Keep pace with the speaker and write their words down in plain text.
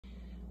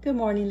Good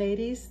morning,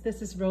 ladies.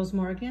 This is Rose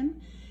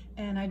Morgan,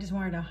 and I just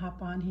wanted to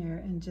hop on here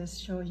and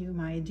just show you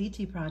my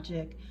DT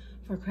project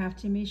for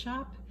Crafty Me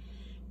Shop.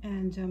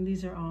 And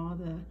these are all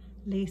the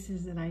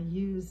laces that I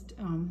used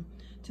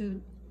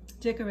to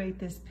decorate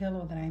this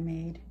pillow that I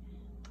made.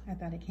 I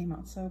thought it came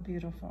out so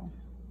beautiful.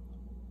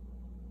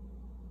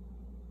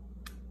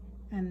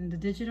 And the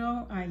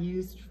digital I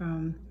used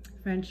from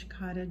French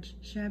Cottage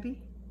Shabby.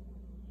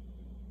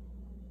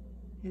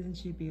 Isn't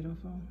she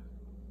beautiful?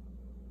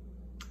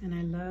 And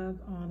I love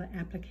all the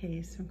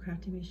appliqués from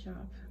Crafty Me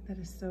Shop. That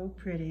is so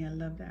pretty. I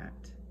love that.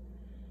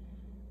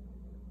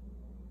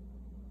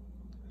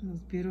 And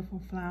those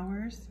beautiful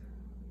flowers.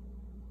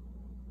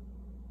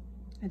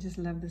 I just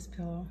love this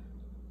pillow.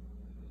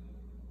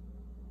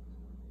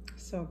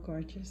 So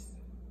gorgeous.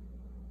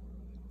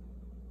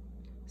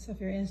 So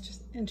if you're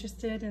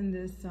interested in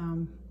this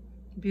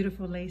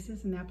beautiful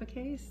laces and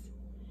appliqués,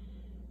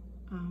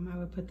 I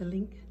will put the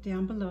link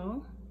down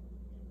below.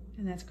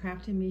 And that's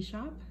Crafty Me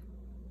Shop.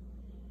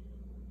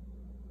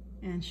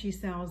 And she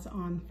sells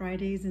on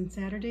Fridays and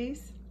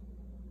Saturdays.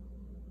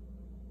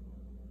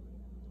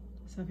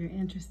 So if you're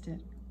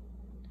interested,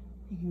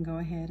 you can go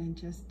ahead and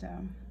just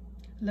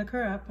look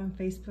her up on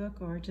Facebook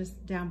or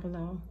just down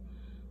below.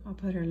 I'll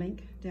put her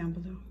link down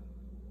below.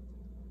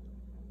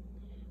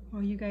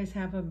 Well, you guys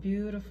have a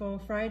beautiful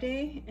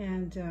Friday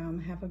and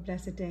have a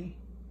blessed day.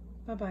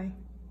 Bye-bye.